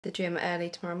the gym early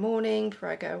tomorrow morning before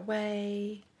I go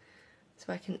away,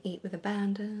 so I can eat with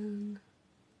abandon.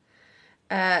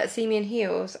 See me in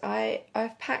heels.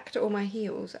 I've packed all my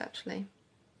heels actually.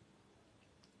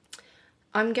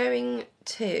 I'm going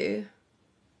to,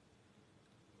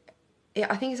 yeah,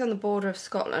 I think it's on the border of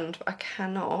Scotland, but I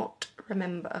cannot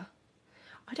remember.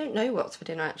 I don't know what's for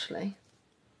dinner actually.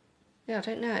 Yeah, I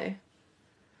don't know.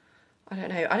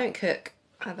 I don't cook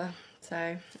either,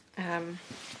 so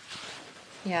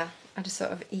yeah, I just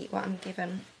sort of eat what I'm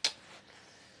given.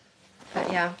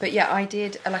 But yeah, I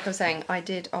did, like I was saying, I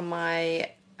did on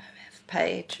my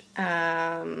page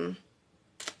because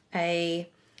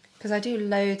I do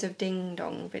loads of ding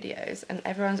dong videos, and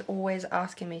everyone's always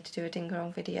asking me to do a ding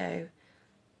dong video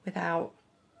without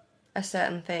a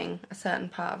certain thing, a certain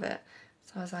part of it.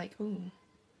 So I was like, ooh,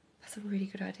 that's a really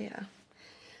good idea.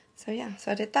 So yeah,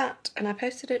 so I did that, and I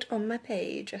posted it on my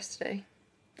page yesterday.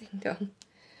 Ding dong.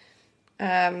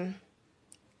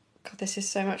 God, this is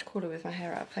so much cooler with my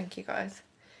hair up. Thank you guys.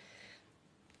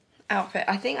 Outfit.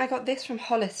 I think I got this from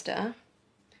Hollister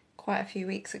quite a few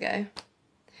weeks ago.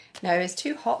 No, it's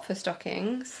too hot for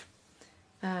stockings.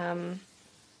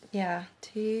 Yeah,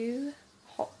 too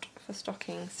hot for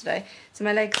stockings today. So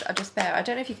my legs are just bare. I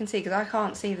don't know if you can see because I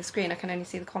can't see the screen. I can only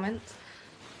see the comments.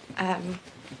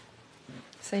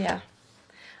 So yeah.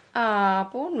 Ah,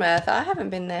 Bournemouth. I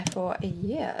haven't been there for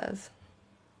years.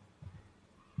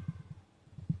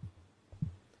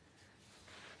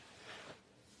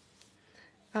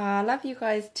 I love you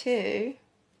guys too.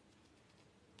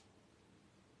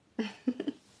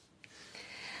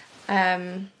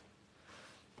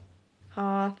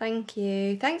 Oh, thank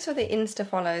you. Thanks for the Insta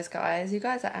follows, guys. You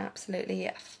guys are absolutely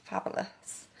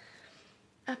fabulous.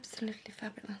 Absolutely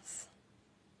fabulous.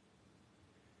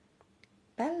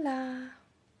 Bella.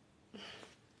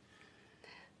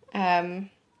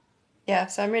 Yeah,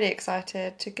 so I'm really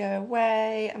excited to go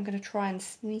away. I'm going to try and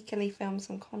sneakily film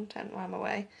some content while I'm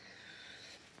away.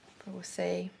 But we'll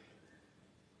see.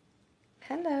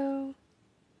 Hello.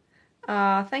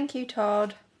 Ah, thank you,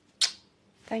 Todd.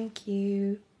 Thank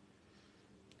you.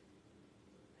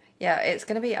 Yeah, it's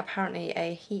going to be apparently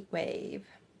a heat wave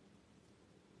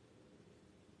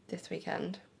this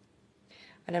weekend.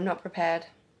 And I'm not prepared.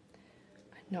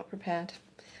 I'm not prepared.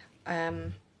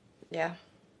 Yeah.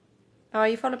 Oh,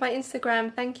 you followed my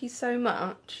Instagram. Thank you so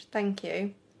much. Thank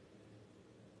you.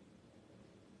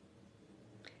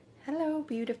 Hello,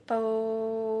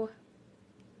 beautiful.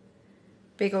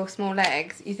 Big or small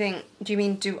legs? You think, do you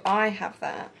mean, do I have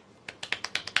that?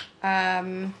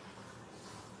 I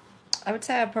would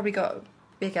say I've probably got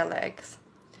bigger legs.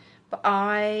 But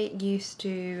I used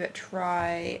to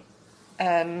try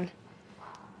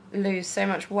lose so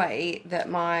much weight that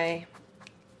my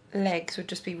legs would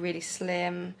just be really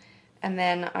slim, and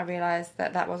then I realised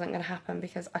that that wasn't going to happen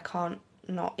because I can't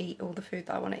not eat all the food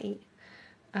that I want to eat.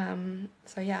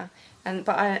 So yeah,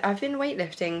 but I've been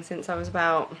weightlifting since I was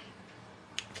about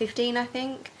 15, I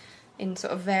think, in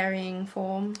sort of varying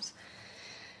forms,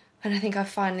 and I think I've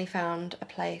finally found a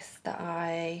place that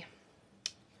I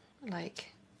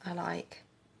like,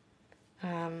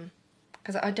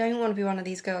 because I don't want to be one of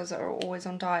these girls that are always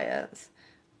on diets.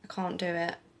 I can't do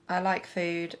it. I like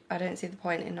food. I don't see the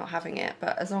point in not having it,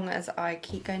 but as long as I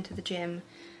keep going to the gym,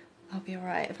 I'll be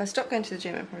alright. If I stop going to the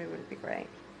gym, it probably wouldn't be great.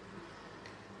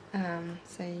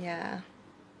 So yeah.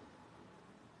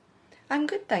 I'm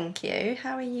good, thank you.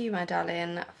 How are you, my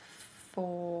darling?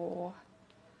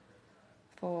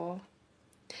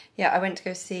 Yeah, I went to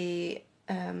go see,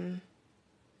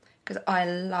 because I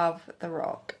love The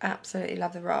Rock. Absolutely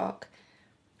love The Rock.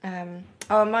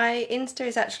 Oh, my Insta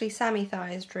is actually Sammy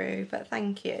Thighs Drew, but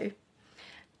thank you.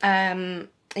 Yeah,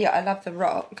 I love The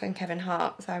Rock and Kevin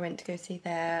Hart, so I went to go see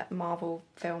their Marvel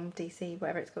film, DC,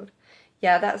 whatever it's called.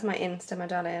 Yeah, that's my Insta, my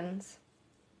darlings.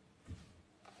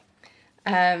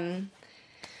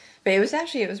 But it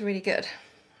was really good,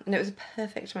 and it was a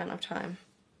perfect amount of time.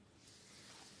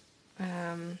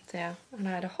 So yeah, and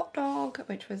I had a hot dog,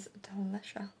 which was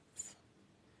delicious.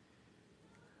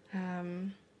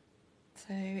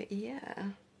 So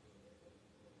yeah.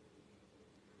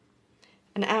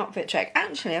 An outfit check.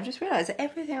 Actually, I've just realised that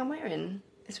everything I'm wearing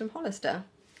is from Hollister.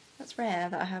 That's rare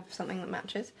that I have something that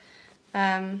matches.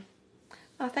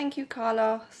 Oh, thank you,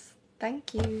 Carlos.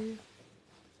 Thank you.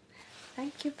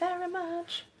 Thank you very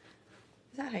much.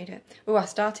 Is that how you do it? Oh, I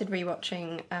started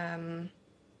rewatching,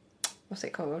 what's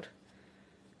it called?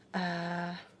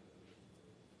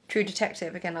 True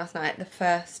Detective again last night, the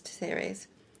first series.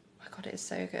 Oh my god, it is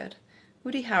so good.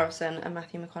 Woody Harrelson and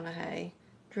Matthew McConaughey,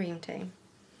 dream team.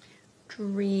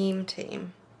 Dream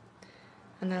team.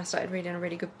 And then I started reading a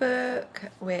really good book,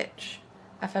 which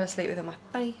I fell asleep with on my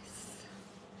face.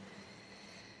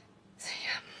 So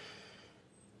yeah.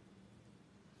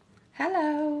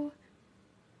 Hello.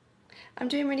 I'm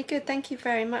doing really good. Thank you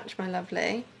very much, my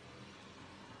lovely.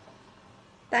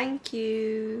 Thank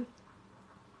you.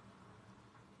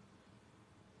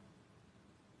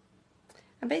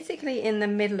 I'm basically in the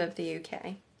middle of the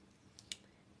UK.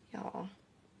 Yeah.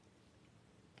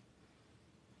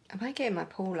 I might get in my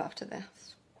pool after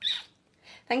this.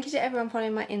 Thank you to everyone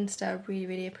following my Insta. I really,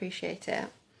 really appreciate it.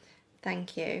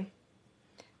 Thank you.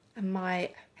 And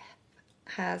my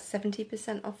has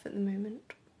 70% off at the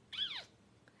moment.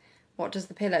 What does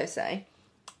the pillow say?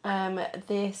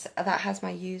 That has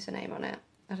my username on it.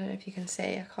 I don't know if you can see.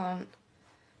 I can't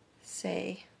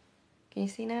see. Can you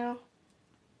see now?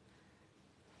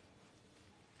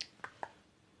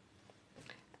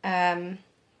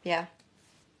 Yeah.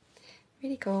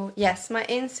 Really cool. Yes, my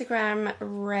Instagram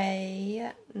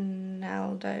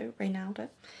Reynaldo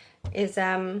is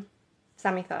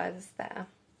Sammy Thighs there.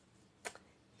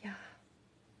 Yeah.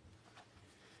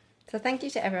 So thank you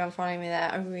to everyone following me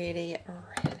there. I really,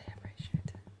 really appreciate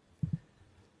it.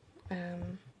 There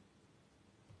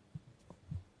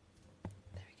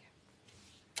we go.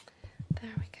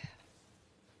 There we go.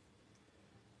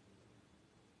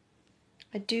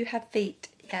 I do have feet.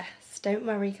 Yes, don't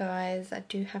worry guys. I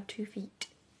do have 2 feet.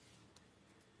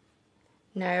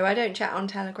 No, I don't chat on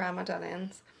Telegram, my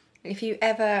darlings. If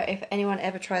anyone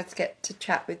ever tries to get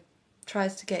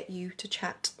you to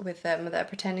chat with them, they're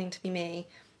pretending to be me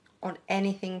on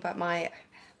anything but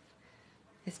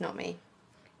it's not me.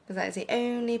 Because that is the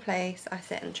only place I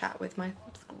sit and chat with my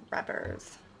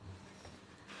subscribers.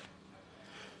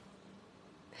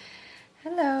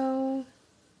 Hello.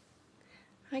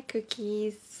 Hi,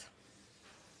 cookies.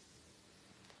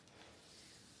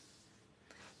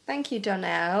 Thank you,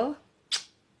 Donnell.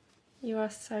 You are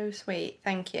so sweet.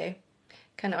 Thank you.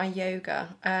 Can I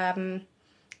yoga? I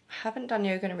haven't done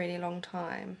yoga in a really long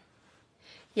time.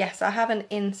 Yes, I have an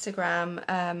Instagram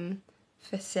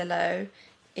for Silo.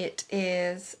 It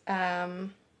is Sammy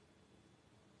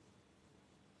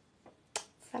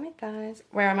Thighs.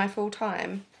 Where am I full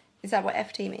time? Is that what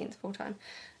FT means, full time?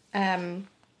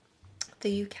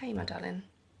 The UK, my darling.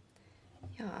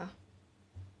 Yeah.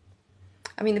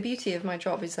 I mean, the beauty of my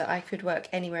job is that I could work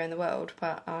anywhere in the world,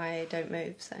 but I don't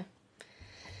move, so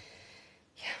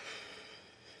yeah.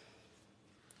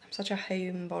 I'm such a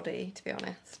homebody, to be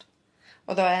honest.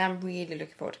 Although I am really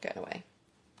looking forward to going away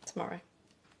tomorrow.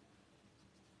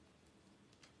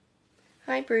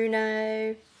 Hi,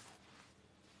 Bruno.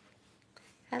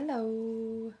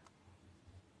 Hello.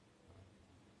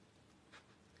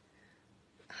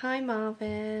 Hi,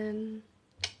 Marvin.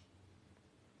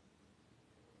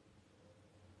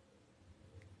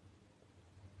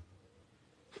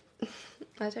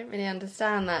 I don't really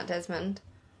understand that, Desmond.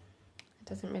 It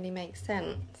doesn't really make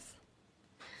sense.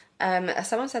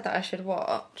 Someone said that I should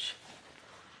watch.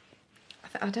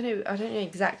 I don't know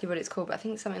exactly what it's called, but I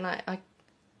think something like I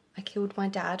killed my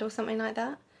dad or something like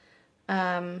that.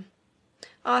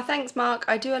 Oh, thanks, Mark.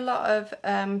 I do a lot of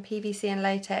PVC and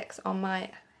latex on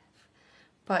my...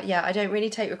 But yeah, I don't really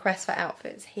take requests for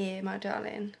outfits here, my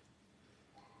darling.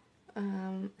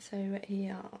 So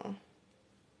yeah.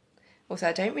 Also,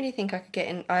 I don't really think I could get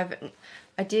in...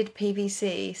 I did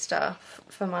PVC stuff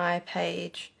for my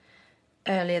page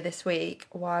earlier this week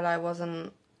while I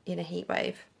wasn't in a heat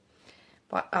wave.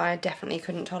 But I definitely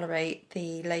couldn't tolerate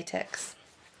the latex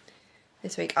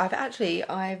this week.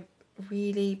 I've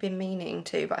really been meaning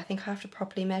to, but I think I have to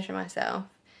properly measure myself.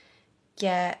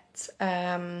 Get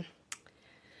some,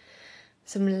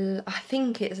 I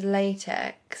think it's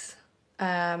latex,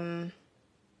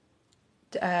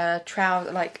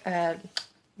 trousers, like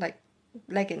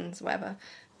leggings, whatever.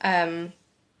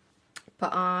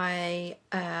 But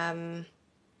I'm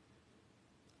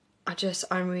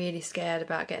really scared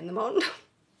about getting them on.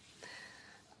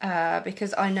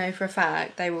 Because I know for a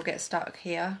fact they will get stuck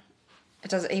here. It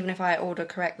does, even if I order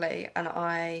correctly, and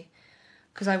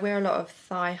because I wear a lot of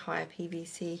thigh-high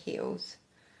PVC heels,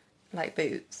 like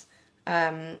boots,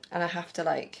 and I have to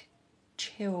like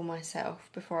chill myself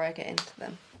before I get into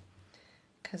them,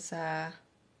 because I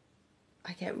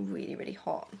get really, really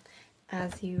hot,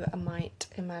 as you might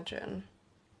imagine.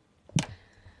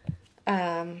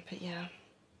 But yeah.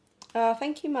 Oh,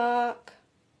 thank you, Mark.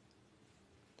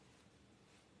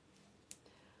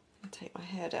 I'll take my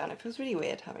hair down. It feels really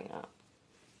weird having it up.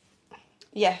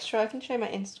 Yeah, sure, I can show my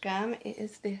Instagram. It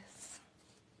is this.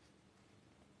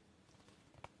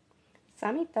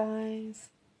 Sammy Thighs.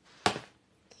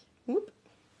 Whoop.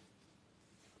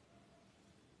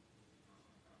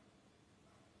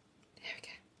 There we go.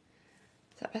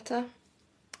 Is that better?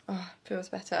 Oh, feels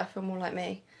better. I feel more like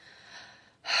me.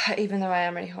 Even though I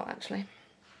am really hot, actually.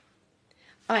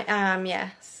 I am,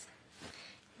 yes.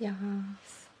 Yes.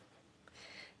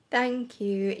 Thank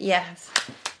you. Yes.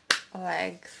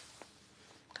 Legs.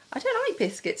 I don't like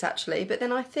biscuits, actually, but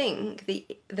then I think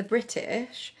the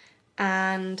British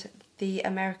and the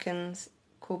Americans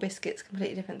call biscuits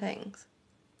completely different things.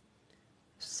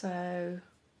 So,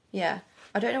 yeah.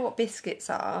 I don't know what biscuits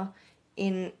are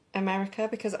in America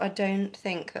because I don't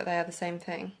think that they are the same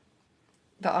thing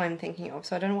that I'm thinking of.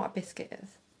 So I don't know what a biscuit is.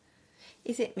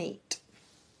 Is it meat?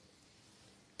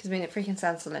 Because I mean, it freaking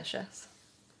sounds delicious.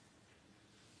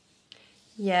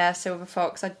 Yeah, Silver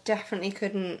Fox. I definitely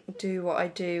couldn't do what I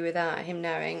do without him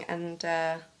knowing, and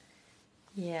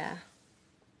yeah.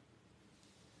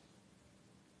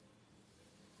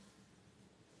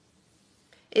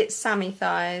 It's Sammy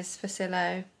thighs for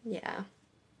Silo. Yeah.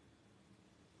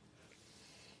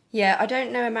 Yeah, I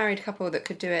don't know a married couple that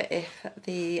could do it if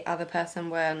the other person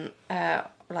weren't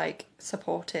like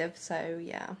supportive. So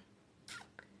yeah.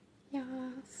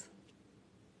 Yes.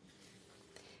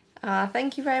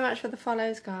 Thank you very much for the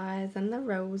follows, guys, and the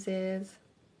roses.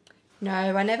 No,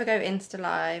 I never go Insta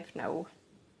Live. No.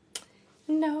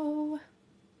 No.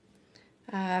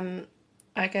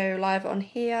 I go live on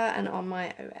here and on my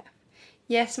OF.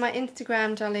 Yes, my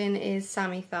Instagram, darling, is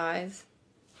Sammy Thighs.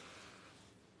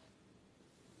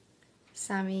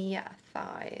 Sammy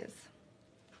Thighs.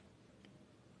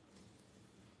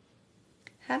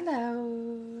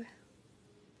 Hello.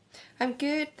 I'm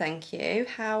good, thank you.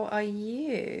 How are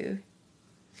you?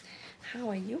 How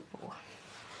are you?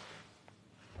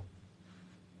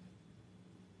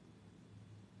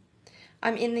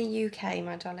 I'm in the UK,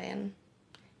 my darling.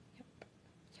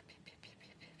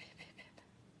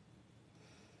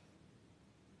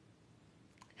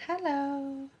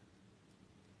 Hello.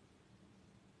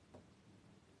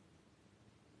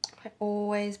 I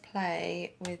always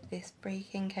play with this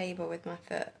freaking cable with my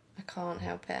foot. I can't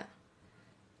help it.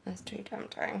 That's too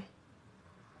tempting.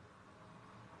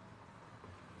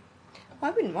 I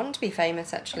wouldn't want to be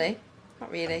famous, actually.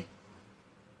 Not really.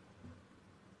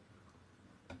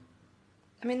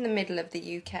 I'm in the middle of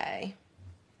the UK.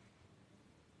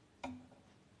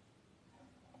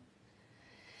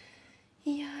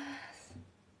 Yes.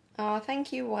 Oh,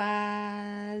 thank you,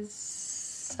 Wasario.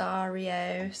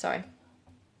 Sorry.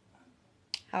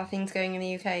 How are things going in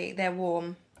the UK? They're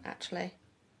warm, actually.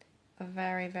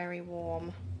 Very, very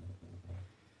warm.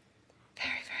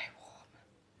 Very, very warm.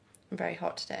 I'm very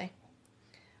hot today.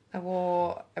 I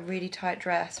wore a really tight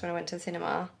dress when I went to the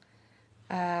cinema.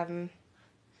 I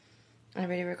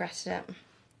really regretted it.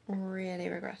 Really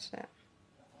regretted it.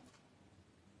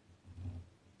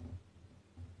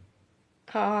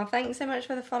 Oh, thanks so much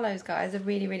for the follows, guys. I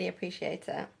really, really appreciate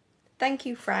it. Thank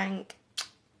you, Frank.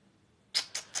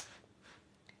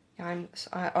 Yeah,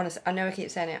 honestly, I know I keep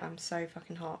saying it, I'm so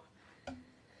fucking hot.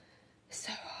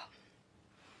 So hot.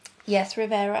 Yes,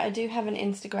 Rivera, I do have an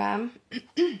Instagram.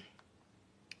 It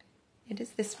is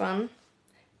this one.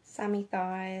 Sammy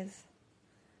Thighs.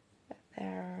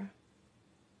 There.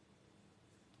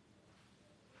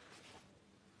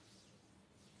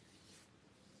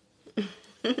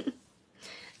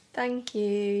 Thank you.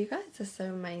 You guys are so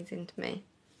amazing to me.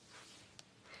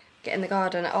 Get in the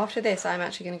garden. After this, I'm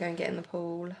actually going to go and get in the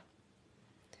pool.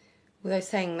 Although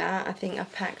saying that, I think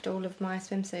I've packed all of my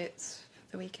swimsuits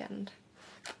for the weekend.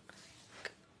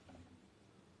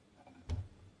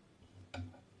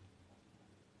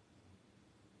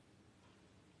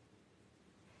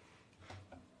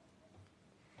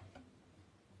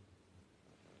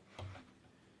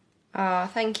 Ah,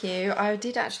 thank you. I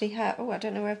did actually have... Oh, I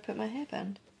don't know where I've put my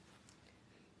hairband.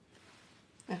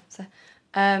 Oh, so...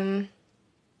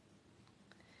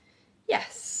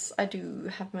 Yes, I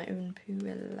do have my own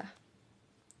pool.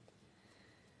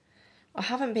 I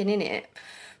haven't been in it.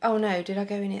 Oh no, did I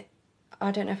go in it?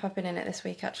 I don't know if I've been in it this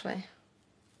week, actually.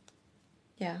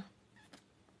 Yeah.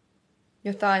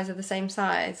 Your thighs are the same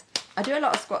size. I do a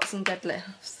lot of squats and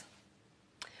deadlifts.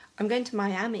 I'm going to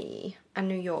Miami and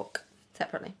New York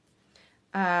separately.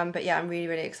 But yeah, I'm really,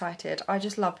 really excited. I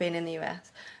just love being in the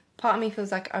US. Part of me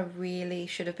feels like I really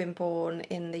should have been born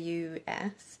in the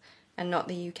US and not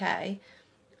the UK.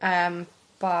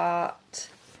 But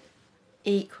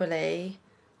equally,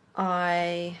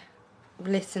 I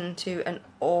listen to an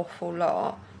awful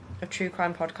lot of true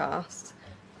crime podcasts,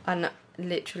 and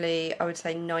literally I would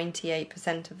say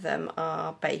 98% of them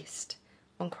are based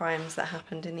on crimes that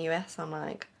happened in the US. I'm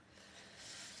like,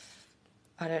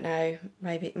 I don't know,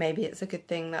 maybe it's a good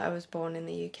thing that I was born in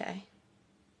the UK.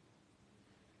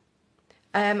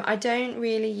 I don't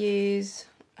really use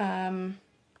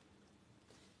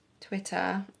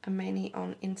Twitter. I'm mainly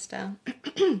on Insta,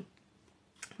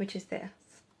 which is this.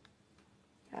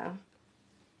 Yeah.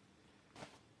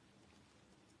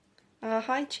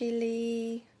 Hi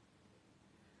Chili.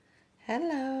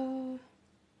 Hello.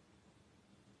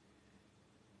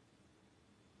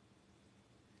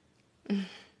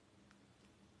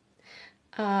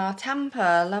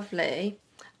 Tampa, lovely.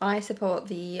 I support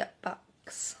the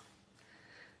Bucks.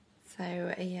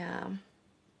 So yeah.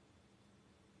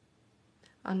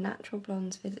 Are natural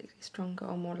blondes physically stronger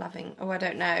or more loving? Oh, I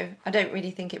don't know. I don't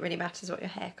really think it really matters what your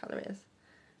hair colour is.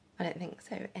 I don't think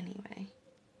so anyway.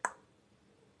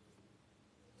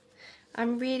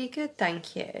 I'm really good,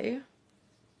 thank you.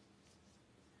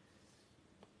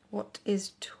 What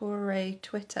is Toure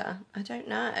Twitter? I don't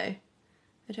know. I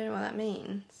don't know what that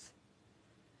means.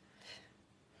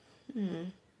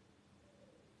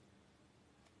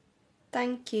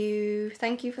 Thank you.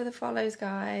 Thank you for the follows,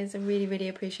 guys. I really, really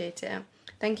appreciate it.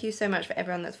 Thank you so much for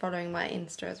everyone that's following my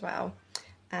Insta as well.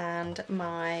 And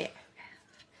my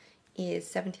is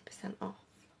 70% off.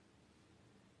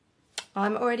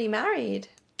 I'm already married.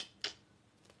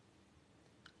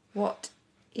 What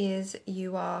is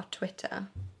your Twitter?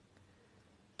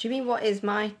 Do you mean what is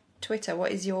my Twitter?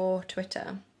 What is your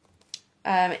Twitter?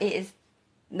 It is...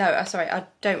 No, sorry, I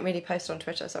don't really post on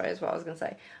Twitter, sorry, is what I was going to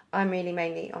say. I'm really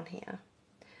mainly on here.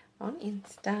 On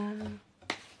Insta.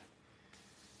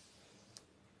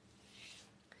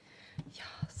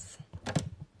 Yes.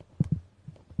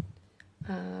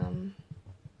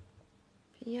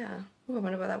 Yeah. Oh, I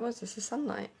wonder what that was. This is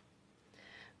sunlight.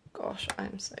 Gosh,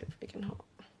 I'm so freaking hot.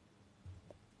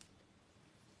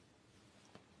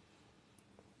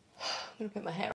 I'm going to put my hair